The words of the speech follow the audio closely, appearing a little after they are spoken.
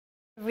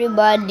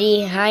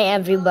Everybody, hi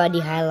everybody,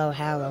 hello.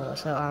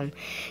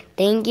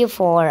 Thank you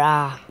for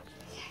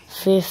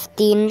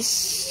 15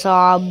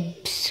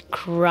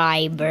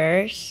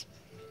 subscribers,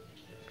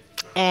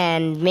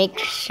 and make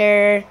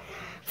sure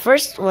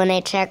first when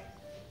I checked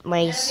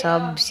my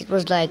subs, it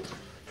was like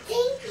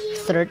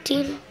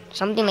 13,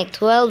 something like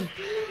 12.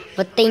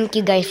 But thank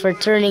you guys for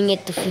turning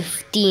it to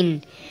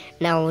 15.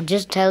 Now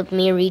just help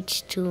me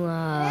reach to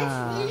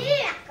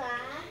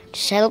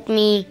just help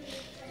me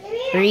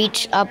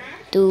reach up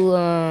to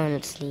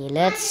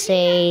let's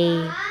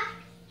say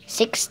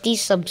 60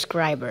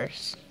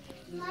 subscribers.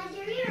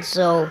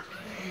 So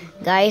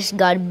guys,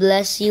 God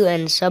bless you,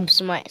 and sub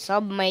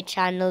my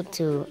channel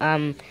to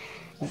my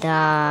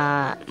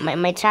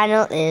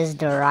channel is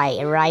the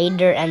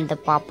Rider and the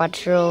Paw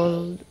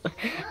Patrol.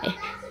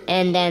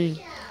 And then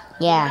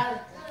yeah,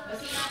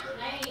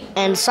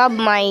 and sub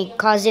my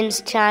cousin's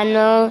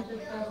channel,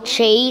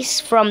 Chase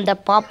from the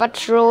Paw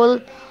Patrol.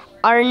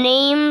 Our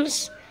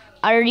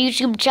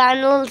YouTube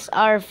channels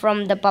are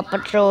from the Paw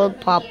Patrol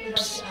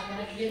Pops,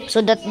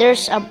 so that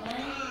there's a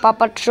Paw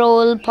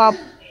Patrol pop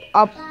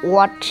up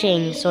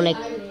watching. So like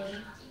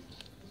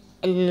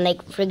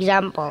for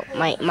example,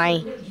 my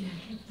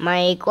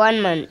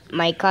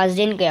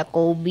cousin kaya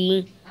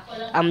Kobe,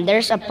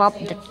 there's a pop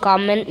that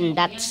comment in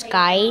that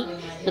sky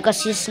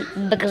because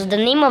the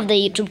name of the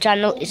YouTube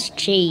channel is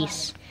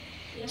Chase.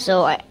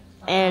 So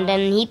and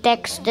then he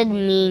texted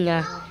me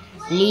nga,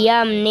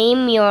 Liam,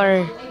 name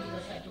your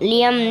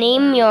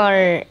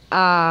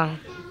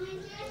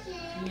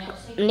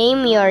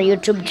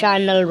YouTube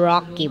channel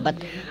Rocky, but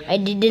I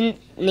didn't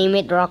name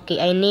it Rocky.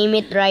 I named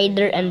it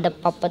Rider and the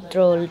Paw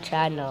Patrol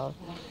channel.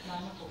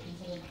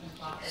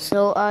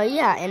 So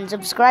yeah, and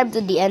subscribe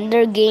to the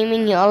Ender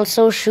Gaming. He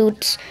also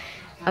shoots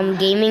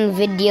gaming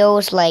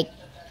videos like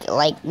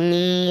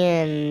me,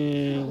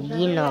 and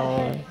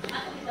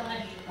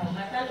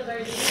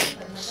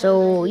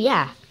So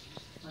yeah.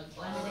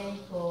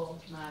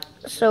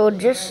 So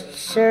just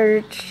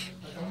search.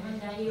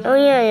 Oh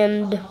yeah,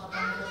 and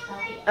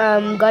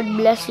God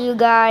bless you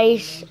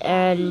guys,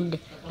 and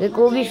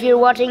Kobe, if you're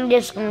watching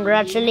this,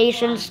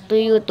 congratulations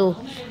to you to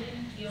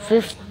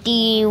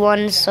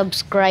 51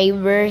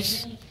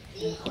 subscribers.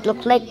 It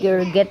looks like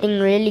you're getting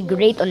really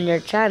great on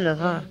your channel,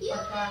 huh?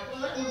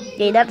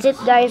 Okay, that's it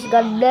guys.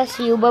 God bless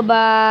you.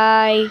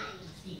 Bye-bye.